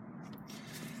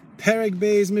Perek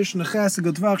Beis Mishnah Ches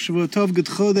Good Vach Shavua Tov Good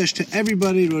Chodesh to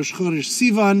everybody. Rosh Chodesh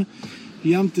Sivan,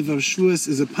 Yom Tov Shavuos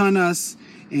is upon us,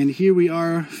 and here we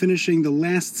are finishing the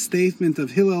last statement of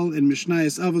Hillel in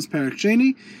Mishnayos Avos Perek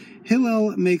Sheni.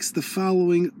 Hillel makes the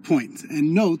following point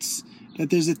and notes that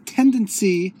there's a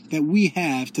tendency that we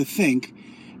have to think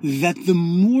that the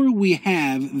more we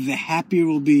have, the happier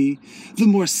we'll be, the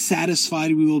more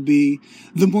satisfied we will be,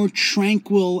 the more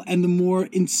tranquil and the more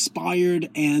inspired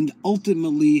and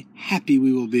ultimately happy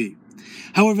we will be.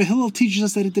 However, Hillel teaches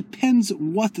us that it depends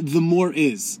what the more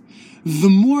is. The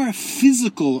more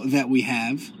physical that we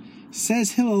have,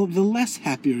 says Hillel, the less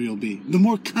happier you'll be. The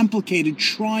more complicated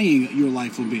trying your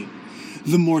life will be.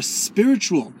 The more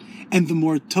spiritual and the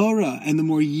more Torah and the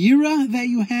more Yira that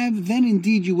you have, then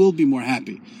indeed you will be more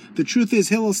happy. The truth is,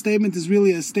 Hillel's statement is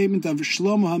really a statement of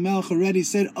Shlomo HaMelech already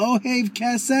said, Ohev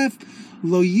Kesef,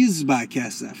 Lo Yizba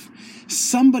Kesef.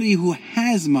 Somebody who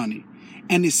has money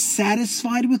and is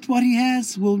satisfied with what he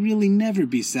has will really never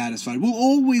be satisfied. Will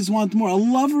always want more. A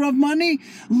lover of money,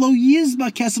 Lo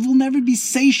Yizba Kesef, will never be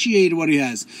satiated what he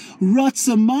has.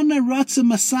 Ratza Mana, Ratza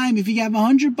Masayim. If you have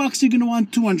 $100, you're going to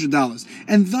want $200.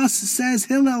 And thus says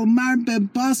Hillel, Marbe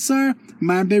Basar,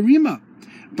 Marbe Rima.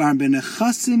 The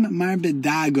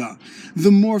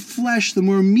more flesh, the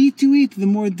more meat you eat, the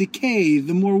more decay,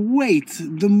 the more weight,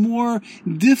 the more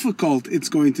difficult it's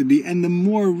going to be, and the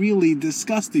more really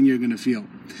disgusting you're going to feel.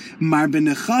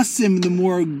 The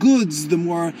more goods, the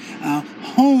more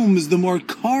homes, the more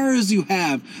cars you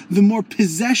have, the more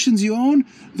possessions you own,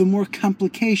 the more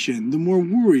complication, the more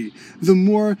worry, the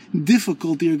more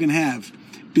difficulty you're going to have.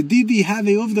 B'didi have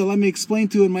uvda. Let me explain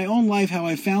to you in my own life how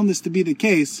I found this to be the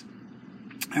case.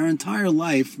 Our entire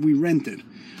life, we rented.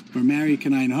 We're married,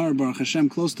 Kanai and Har, Baruch Hashem,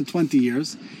 close to 20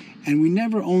 years, and we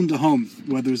never owned a home,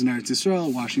 whether it was in Eretz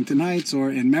Yisrael, Washington Heights, or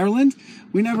in Maryland.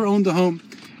 We never owned a home.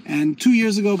 And 2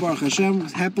 years ago, Baruch Hashem,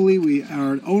 happily, we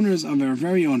are owners of our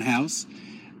very own house.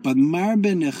 But marbe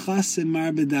nechasim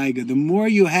marbe daiga. The more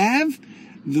you have,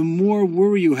 the more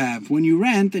worry you have. When you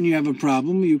rent and you have a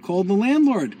problem, you call the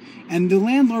landlord. And the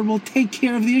landlord will take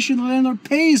care of the issue. The landlord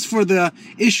pays for the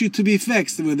issue to be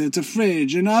fixed, whether it's a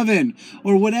fridge, an oven,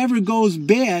 or whatever goes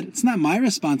bad. It's not my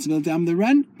responsibility. I'm the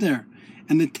renter.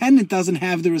 And the tenant doesn't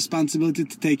have the responsibility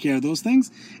to take care of those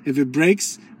things. If it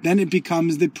breaks, then it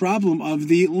becomes the problem of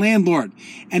the landlord.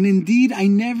 And indeed, I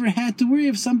never had to worry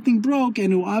if something broke,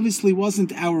 and it obviously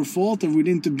wasn't our fault, or we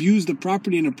didn't abuse the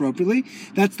property inappropriately.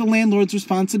 That's the landlord's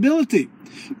responsibility.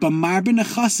 But marbe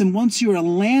nechasim, once you're a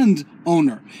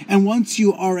landowner, and once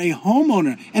you are a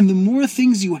homeowner, and the more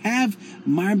things you have,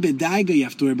 marbe daiga, you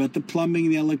have to worry about the plumbing,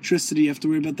 the electricity, you have to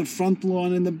worry about the front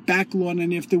lawn and the back lawn,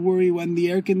 and you have to worry when the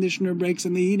air conditioner breaks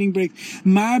and the heating breaks.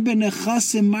 Marbe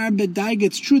nechasim, marbe daiga.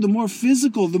 It's true, the more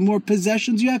physical, the more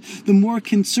possessions you have, the more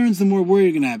concerns, the more worry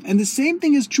you're going to have. And the same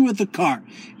thing is true with the car.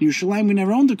 In Yerushalayim, we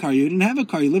never owned a car. You didn't have a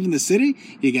car. You live in the city,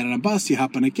 you get on a bus, you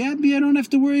hop on a cab, you don't have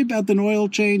to worry about an oil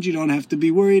change, you don't have to be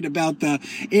worried about the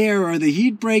air or the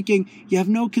heat breaking. You have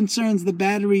no concerns. The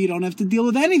battery, you don't have to deal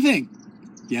with anything.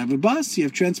 You have a bus, you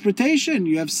have transportation,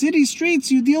 you have city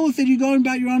streets, you deal with it, you're going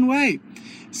about your own way.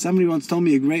 Somebody once told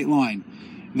me a great line,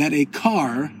 that a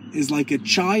car is like a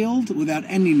child without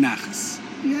any nachas.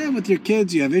 Yeah, with your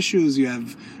kids, you have issues, you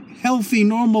have healthy,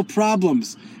 normal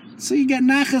problems. So you get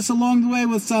nachas along the way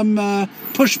with some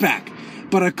pushback.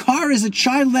 But a car is a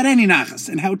child without any nachas.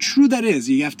 And how true that is.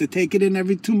 You have to take it in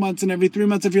every 2 months and every 3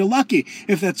 months if you're lucky.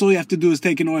 If that's all you have to do is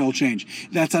take an oil change.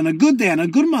 That's on a good day, on a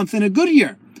good month, in a good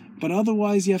year. But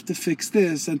otherwise you have to fix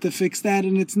this and to fix that,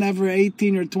 and it's never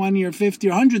 $18 or $20 or $50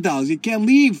 or $100. You can't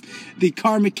leave the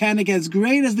car mechanic, as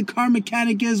great as the car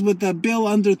mechanic is, with a bill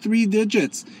under 3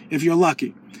 digits, if you're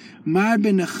lucky. Marbe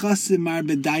nechasim,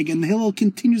 marbe daiga. And Hillel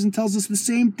continues and tells us the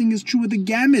same thing is true with the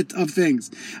gamut of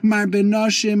things. Marbe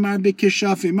noshim, marbe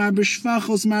kishafim, marbe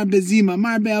shvachos, marbe zima,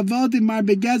 marbe avodim,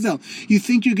 marbe gezel. You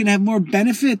think you're going to have more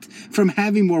benefit from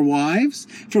having more wives,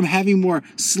 from having more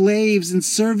slaves and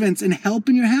servants and help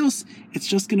in your house? It's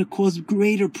just going to cause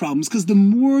greater problems, because the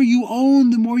more you own,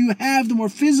 the more you have, the more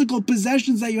physical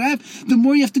possessions that you have, the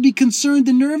more you have to be concerned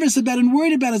and nervous about and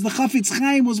worried about. As the Chafetz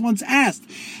Chaim was once asked,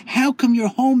 how come your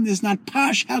home is not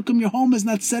posh? How come your home is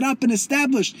not set up and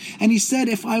established? And he said,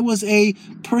 if I was a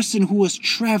person who was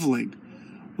traveling,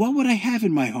 what would I have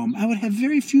in my home? I would have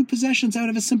very few possessions. I would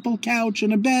have a simple couch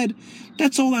and a bed.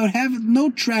 That's all I would have. No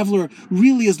traveler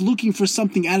really is looking for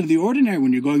something out of the ordinary.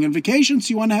 When you're going on vacation,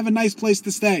 so you want to have a nice place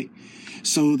to stay.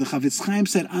 So the Chafetz Chaim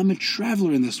said, I'm a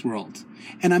traveler in this world.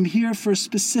 and I'm here for a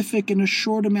specific and a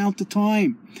short amount of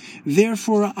time.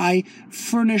 Therefore, I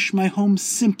furnish my home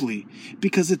simply,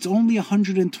 because it's only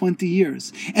 120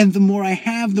 years. And the more I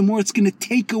have, the more it's going to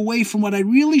take away from what I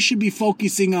really should be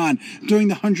focusing on during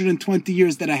the 120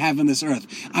 years that I have on this earth.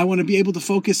 I want to be able to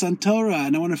focus on Torah,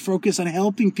 and I want to focus on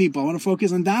helping people. I want to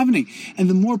focus on davening. And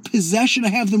the more possession I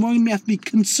have, the more I'm going to have to be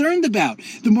concerned about.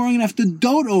 The more I'm going to have to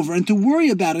dote over and to worry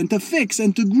about and to fix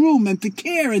and to groom and to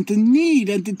care and to need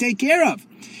and to take care of.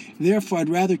 Therefore, I'd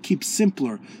rather keep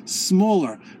simpler,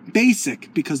 smaller,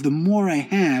 basic, because the more I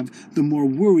have, the more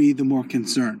worry, the more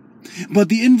concern. But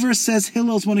the inverse, says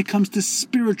Hillel's, when it comes to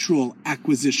spiritual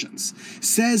acquisitions.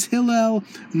 Says Hillel,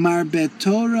 Marbe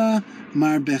Torah,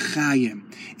 Marbe Chayim.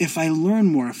 If I learn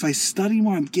more, if I study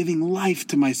more, I'm giving life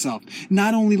to myself.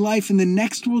 Not only life in the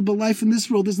next world, but life in this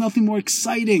world. There's nothing more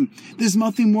exciting. There's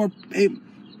nothing more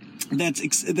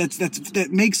that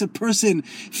makes a person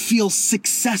feel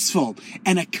successful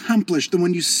and accomplished. And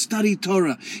when you study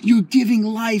Torah, you're giving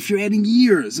life, you're adding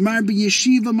years. Mar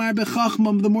b'yeshiva, mar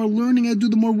b'chachma, the more learning I do,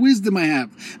 the more wisdom I have.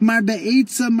 Mar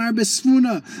b'eitza, mar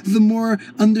b'sfuna, the more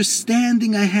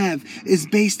understanding I have is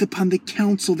based upon the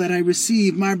counsel that I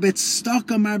receive. Mar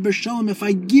b'tzedakah, mar b'shalom, if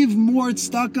I give more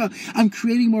tzedakah, I'm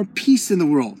creating more peace in the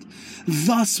world.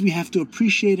 Thus, we have to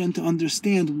appreciate and to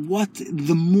understand what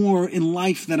the more in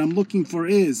life that I'm looking for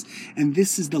is. And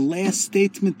this is the last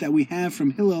statement that we have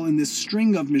from Hillel in this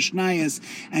string of Mishnayos.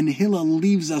 And Hillel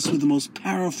leaves us with the most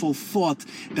powerful thought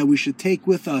that we should take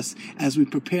with us as we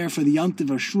prepare for the Yontiv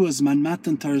Ashuas, Man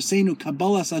Matan Tarasenu,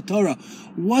 Kabbalah Satorah.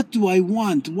 What do I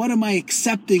want? What am I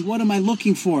accepting? What am I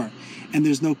looking for? And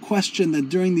there's no question that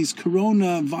during these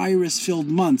coronavirus-filled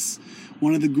months,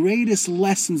 one of the greatest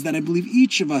lessons that I believe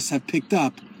each of us have picked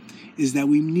up is that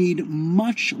we need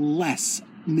much less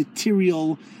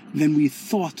material than we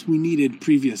thought we needed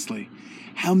previously.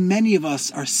 How many of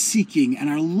us are seeking and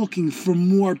are looking for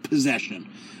more possession?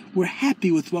 We're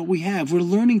happy with what we have. We're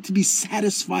learning to be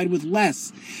satisfied with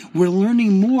less. We're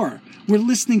learning more. We're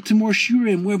listening to more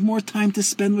shiurim. We have more time to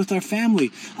spend with our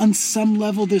family. On some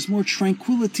level, there's more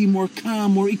tranquility, more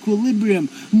calm, more equilibrium,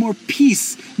 more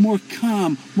peace, more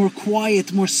calm, more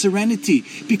quiet, more serenity,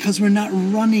 because we're not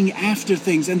running after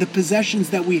things, and the possessions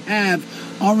that we have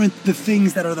aren't the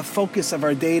things that are the focus of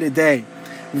our day-to-day.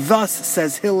 Thus,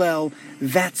 says Hillel,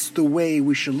 that's the way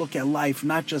we should look at life,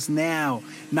 not just now,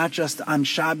 not just on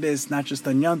Shabbos, not just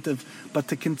on Yontiv, but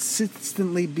to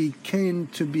consistently begin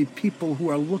to be people who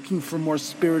are looking for more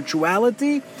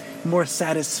spirituality, more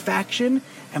satisfaction,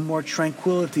 and more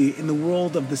tranquility in the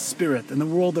world of the spirit, in the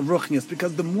world of Ruchnius.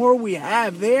 Because the more we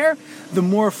have there, the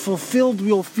more fulfilled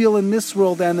we'll feel in this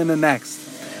world and in the next.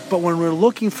 But when we're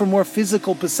looking for more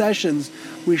physical possessions,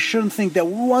 we shouldn't think that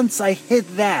once I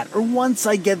hit that, or once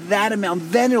I get that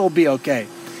amount, then it'll be okay.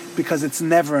 Because it's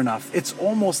never enough. It's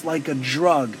almost like a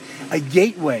drug, a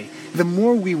gateway. The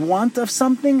more we want of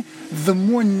something, the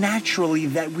more naturally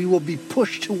that we will be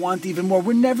pushed to want even more.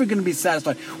 We're never going to be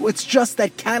satisfied. It's just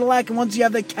that Cadillac, and once you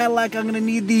have the Cadillac, I'm going to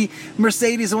need the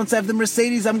Mercedes, and once I have the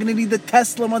Mercedes, I'm going to need the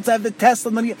Tesla, and once I have the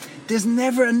Tesla, there's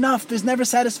never enough. There's never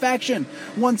satisfaction.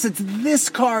 Once it's this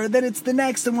car, then it's the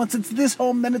next, and once it's this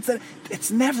home, then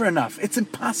it's never enough. It's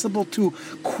impossible to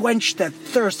quench that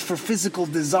thirst for physical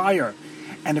desire.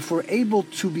 And if we're able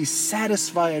to be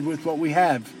satisfied with what we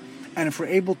have, and if we're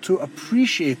able to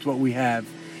appreciate what we have,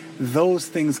 those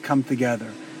things come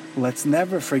together. Let's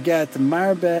never forget,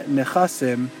 Marbe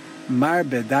Nechasim,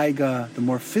 Marbe Daiga, the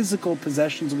more physical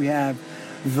possessions we have,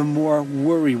 the more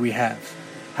worry we have.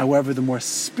 However, the more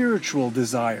spiritual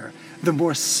desire, the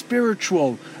more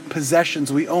spiritual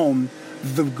possessions we own,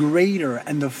 the greater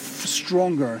and the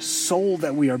stronger soul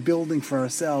that we are building for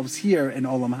ourselves here in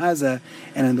Olam Hazeh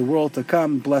and in the world to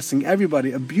come. Blessing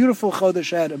everybody. A beautiful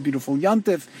Chodesh ahead, a beautiful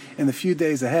Yontif in the few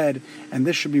days ahead. And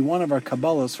this should be one of our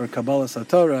Kabbalahs for Kabbalah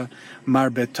Satorah,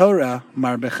 Marbe Torah,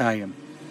 Marbe Chayim.